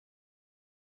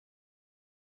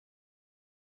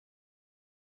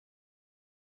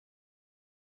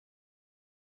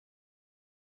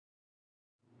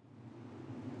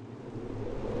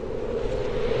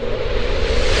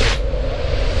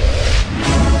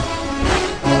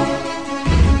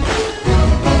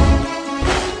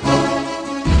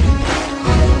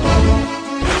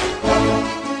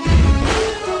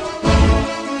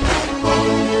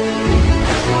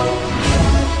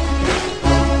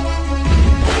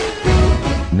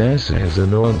NASA has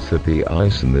announced that the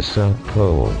ice in the South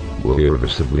Pole will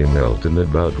irreversibly melt in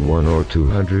about 1 or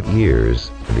 200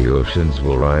 years, and the oceans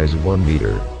will rise 1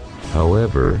 meter.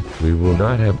 However, we will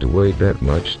not have to wait that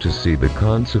much to see the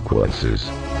consequences.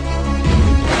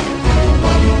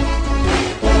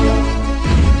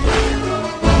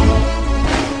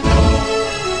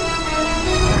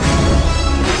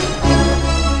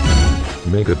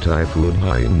 Mega typhoon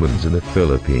Haiyan in the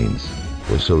Philippines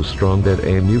was so strong that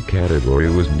a new category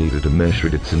was needed to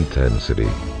measure its intensity.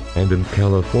 And in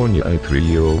California, a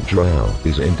 3-year-old drought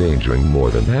is endangering more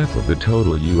than half of the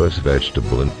total U.S.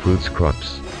 vegetable and fruits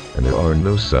crops, and there are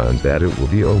no signs that it will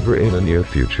be over in the near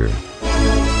future.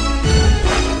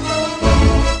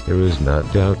 There is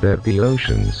not doubt that the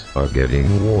oceans are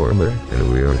getting warmer,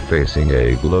 and we are facing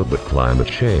a global climate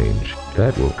change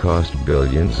that will cost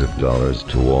billions of dollars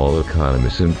to all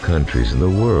economies and countries in the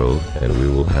world, and we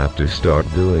will have to start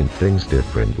doing things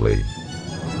differently.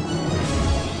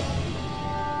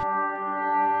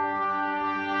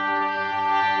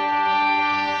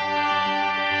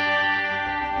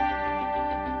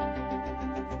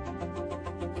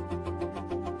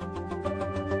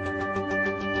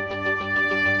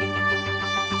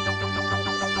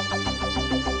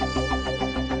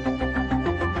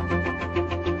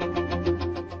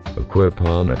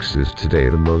 Aquaponics is today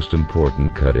the most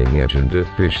important cutting-edge and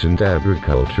efficient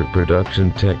agriculture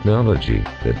production technology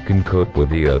that can cope with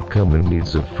the upcoming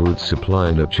needs of food supply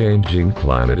in a changing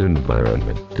climate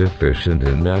environment, deficient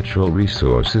in natural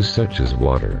resources such as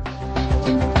water.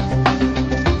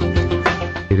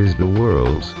 It is the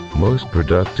world's most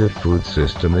productive food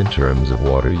system in terms of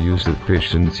water use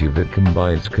efficiency that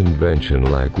combines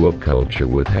conventional aquaculture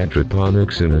with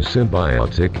hydroponics in a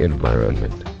symbiotic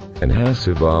environment, and has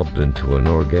evolved into an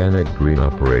organic green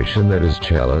operation that is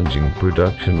challenging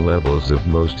production levels of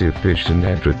most efficient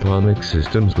hydroponic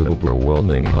systems with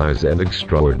overwhelming highs and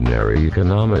extraordinary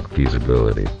economic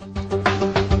feasibility.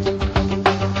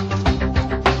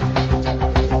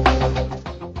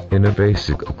 In a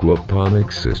basic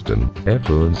aquaponics system,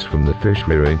 effluents from the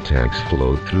fish-rearing tanks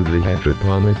flow through the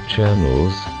hydroponic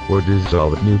channels, where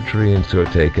dissolved nutrients are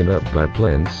taken up by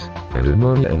plants, and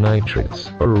ammonia and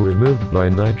nitrates are removed by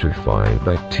nitrifying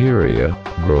bacteria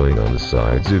growing on the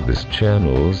sides of these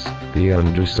channels, the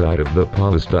underside of the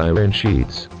polystyrene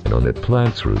sheets, and on the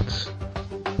plant's roots.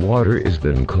 Water is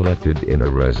then collected in a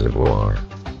reservoir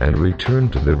and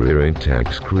returned to the rearing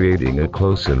tanks, creating a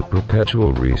close and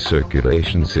perpetual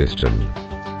recirculation system.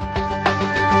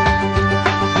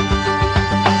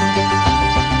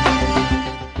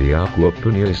 The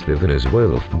Aquaponics de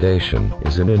Venezuela Foundation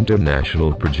is an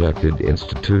international projected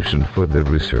institution for the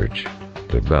research,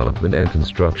 development and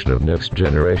construction of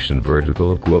next-generation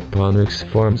vertical aquaponics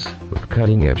farms with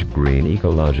cutting-edge green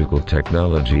ecological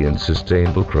technology and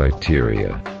sustainable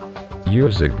criteria.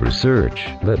 Years of research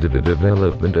led to the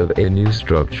development of a new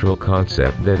structural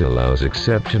concept that allows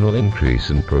exceptional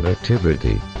increase in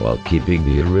productivity while keeping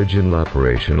the original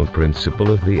operational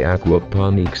principle of the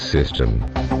aquaponics system.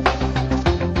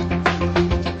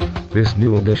 This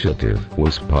new initiative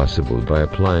was possible by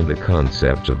applying the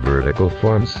concept of vertical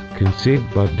farms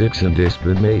conceived by Dixon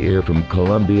Disbemaya from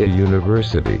Columbia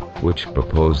University, which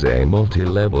propose a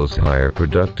multi-levels higher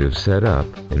productive setup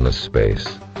in less space.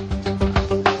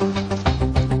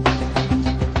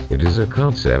 It is a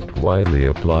concept widely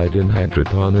applied in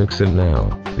hydroponics, and now,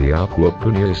 the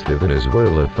Aquaponics de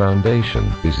Venezuela Foundation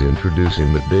is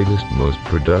introducing the biggest, most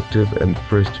productive and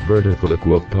first vertical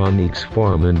aquaponics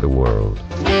farm in the world.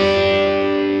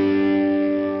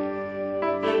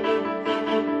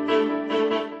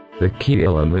 The key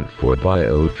element for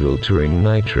biofiltering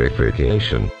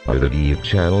nitrification are the deep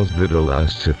channels that allow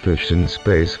sufficient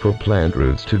space for plant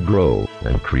roots to grow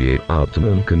and create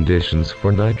optimum conditions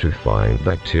for nitrifying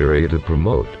bacteria to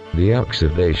promote the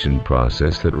oxidation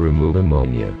process that remove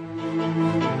ammonia.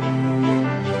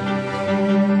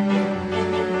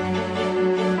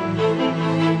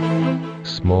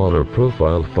 Smaller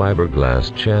profile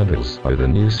fiberglass channels are the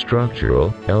new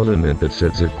structural element that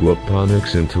sets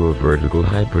aquaponics into a vertical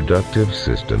high productive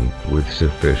system with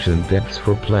sufficient depth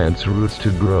for plants' roots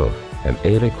to grow and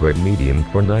adequate medium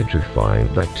for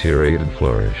nitrifying bacteria to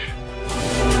flourish.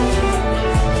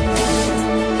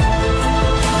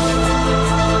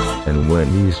 And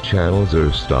when these channels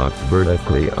are stocked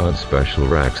vertically on special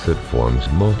racks that forms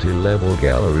multi-level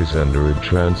galleries under a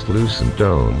translucent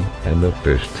dome, and the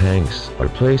fish tanks are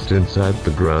placed inside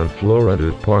the ground floor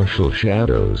under partial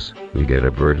shadows, we get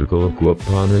a vertical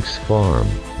aquaponics farm,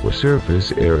 where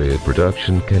surface area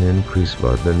production can increase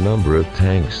by the number of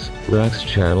tanks, racks,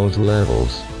 channels,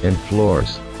 levels, and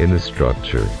floors in the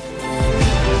structure.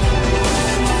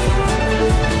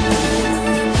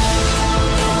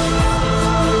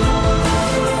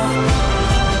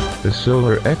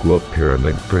 Solar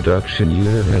Aquapiramid production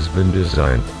unit has been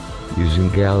designed using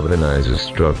galvanized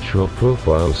structural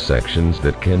profile sections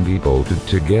that can be bolted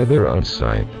together on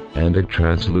site, and a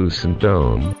translucent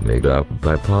dome made up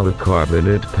by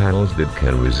polycarbonate panels that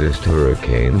can resist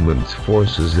hurricane winds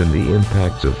forces and the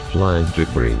impact of flying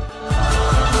debris.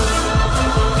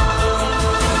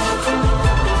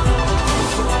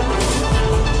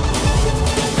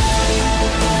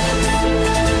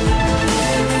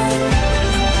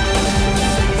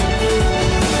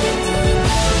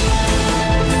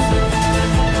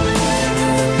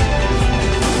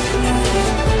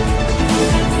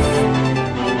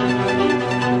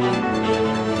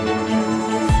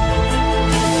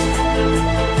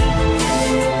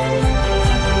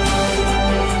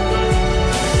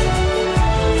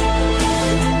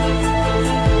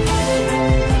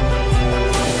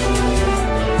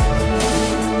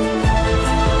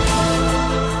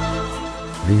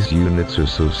 These units are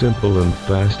so simple and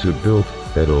fast to build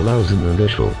that allows an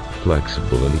initial,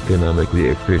 flexible and economically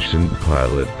efficient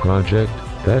pilot project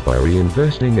that by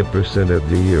reinvesting a % of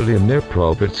the yearly net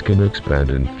profits can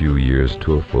expand in few years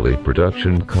to a fully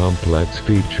production complex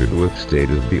featured with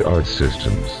state-of-the-art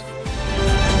systems.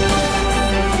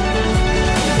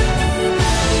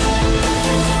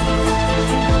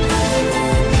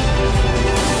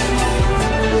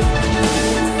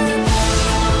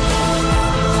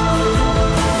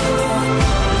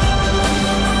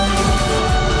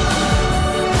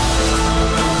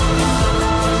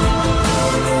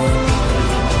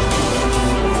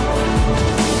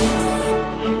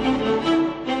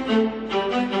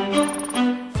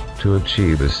 To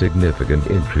achieve a significant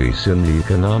increase in the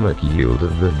economic yield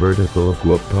of the vertical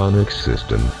aquaponics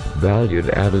system,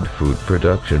 valued-added food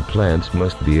production plants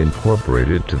must be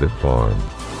incorporated to the farm.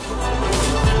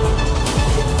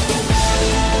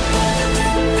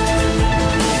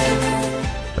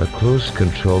 A close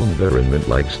control environment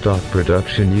like stock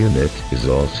production unit is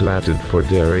also added for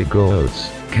dairy goats,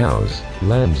 cows,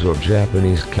 lambs or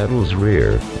Japanese cattle's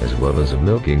rear, as well as a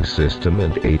milking system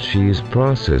and a cheese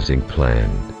processing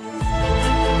plant.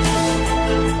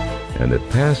 And a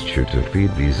pasture to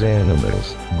feed these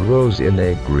animals grows in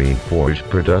a green forage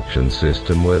production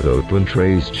system with open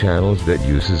trays channels that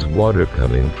uses water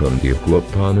coming from the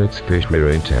aquaponics fish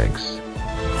rearing tanks.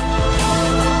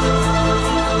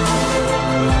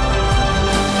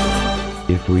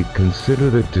 If we consider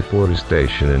that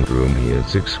deforestation and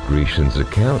ruminants excretions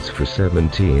accounts for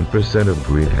 17% of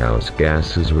greenhouse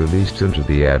gases released into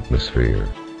the atmosphere,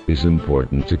 it is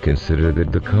important to consider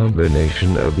that the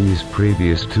combination of these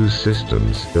previous two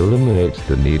systems eliminates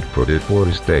the need for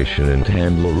deforestation and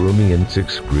handle ruminants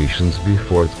excretions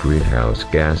before greenhouse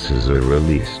gases are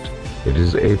released. It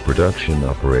is a production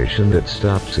operation that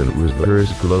stops and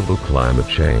reverses global climate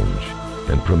change,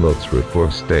 and promotes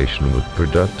reforestation with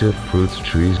productive fruits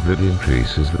trees that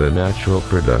increases the natural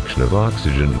production of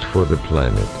oxygen for the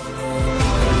planet.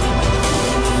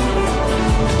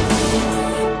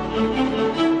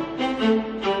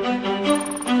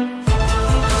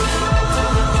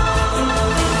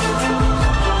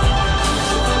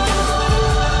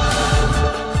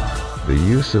 The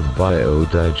use of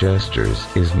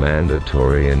biodigesters is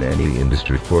mandatory in any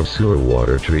industry for sewer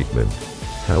water treatment.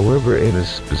 However, in a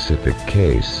specific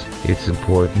case, its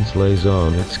importance lays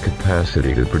on its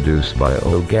capacity to produce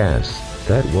biogas,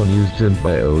 that one used in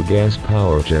biogas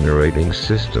power generating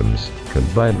systems,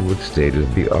 combined with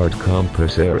state-of-the-art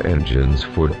compressor engines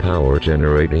for power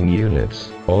generating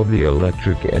units. All the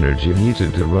electric energy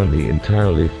needed to run the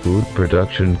entirely food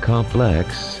production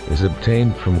complex is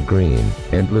obtained from green,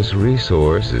 endless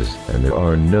resources, and there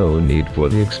are no need for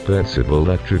the expensive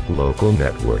electric local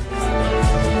network.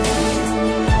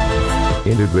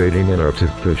 Integrating an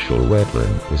artificial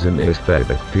wetland is an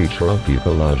aesthetic feature of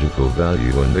ecological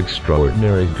value and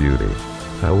extraordinary beauty.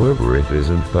 However, it is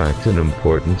in fact an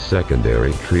important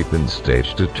secondary treatment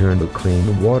stage to turn the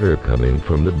clean water coming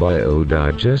from the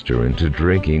biodigester into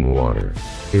drinking water.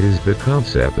 It is the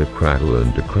concept of cradle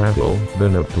and to cradle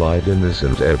been applied in this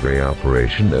and every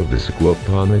operation of this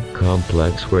aquaponic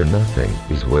complex where nothing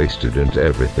is wasted and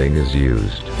everything is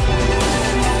used.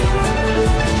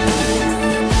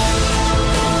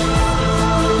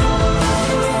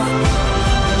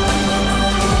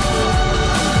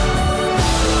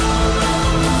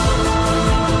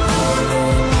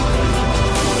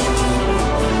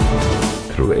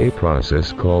 Through a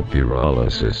process called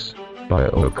pyrolysis,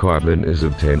 biocarbon is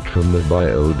obtained from the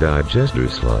biodigester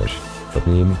sludge.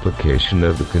 The implication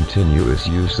of the continuous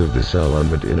use of this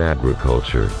element in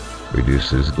agriculture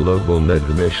reduces global net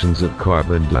emissions of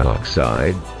carbon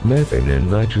dioxide, methane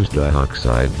and nitrous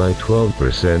dioxide by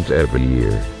 12% every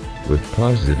year. with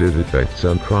positive effects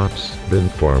on crops than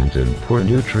farmed in poor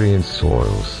nutrient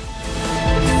soils.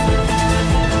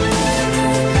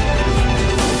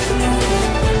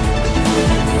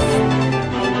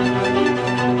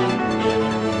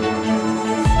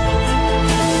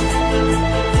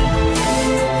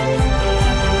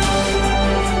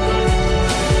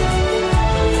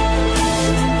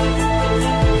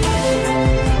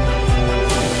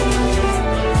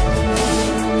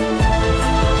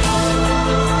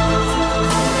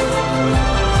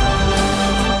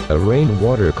 A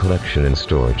rainwater collection and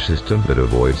storage system that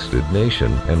avoids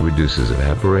stagnation and reduces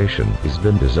evaporation has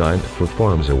been designed for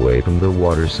farms away from the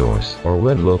water source or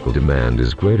when local demand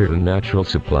is greater than natural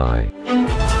supply.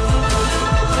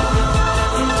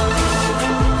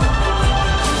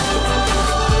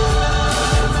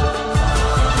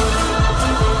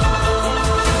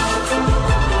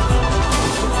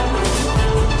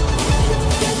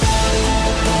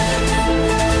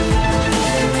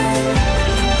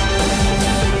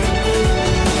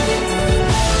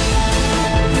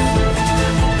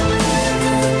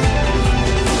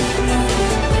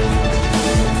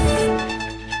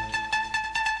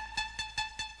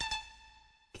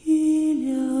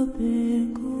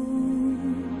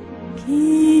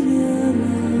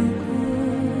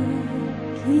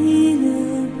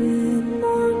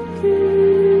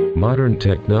 Modern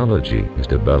technology is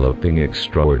developing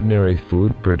extraordinary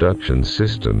food production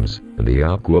systems, and the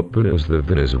Aquaponics the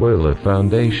Venezuela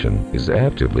Foundation is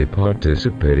actively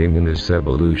participating in this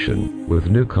evolution, with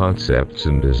new concepts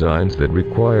and designs that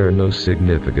require no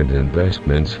significant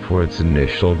investments for its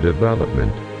initial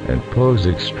development, and pose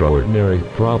extraordinary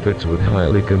profits with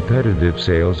highly competitive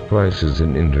sales prices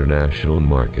in international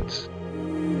markets.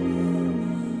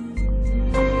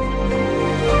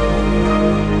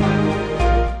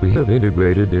 We have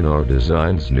integrated in our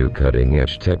designs new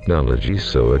cutting-edge technology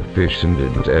so efficient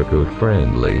and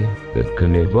eco-friendly that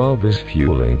can evolve as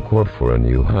fueling core for a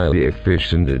new highly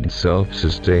efficient and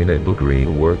self-sustainable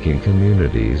green working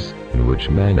communities, in which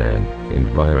man and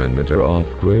environment are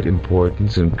of great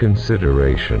importance and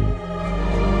consideration.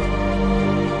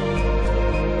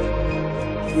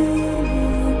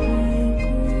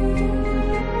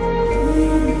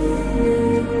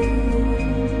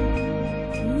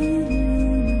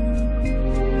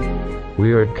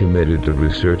 We are committed to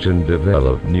research and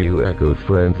develop new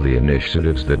eco-friendly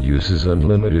initiatives that uses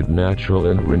unlimited natural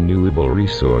and renewable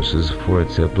resources for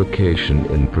its application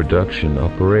in production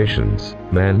operations,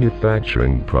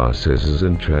 manufacturing processes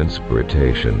and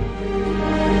transportation.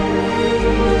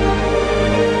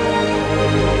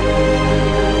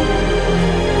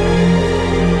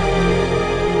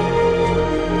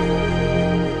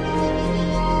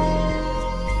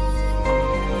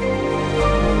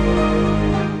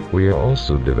 We are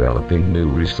also developing new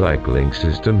recycling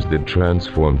systems that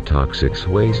transform toxic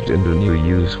waste into new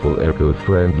useful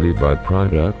eco-friendly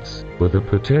byproducts, with a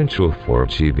potential for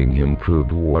achieving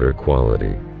improved water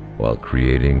quality, while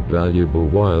creating valuable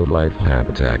wildlife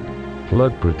habitat,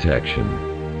 flood protection,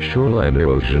 shoreline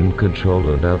erosion control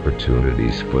and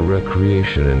opportunities for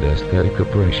recreation and aesthetic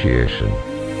appreciation.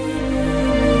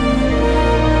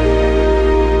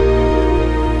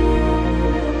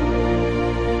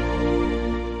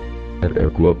 At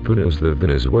Aquaponics the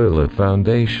Venezuela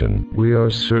Foundation, we are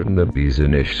certain that these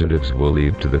initiatives will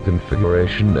lead to the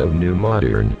configuration of new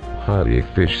modern, highly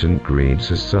efficient green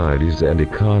societies and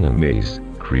economies,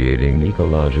 creating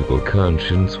ecological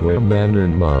conscience where man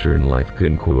and modern life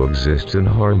can coexist in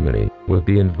harmony with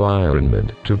the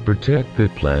environment to protect the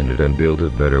planet and build a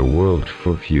better world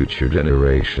for future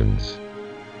generations.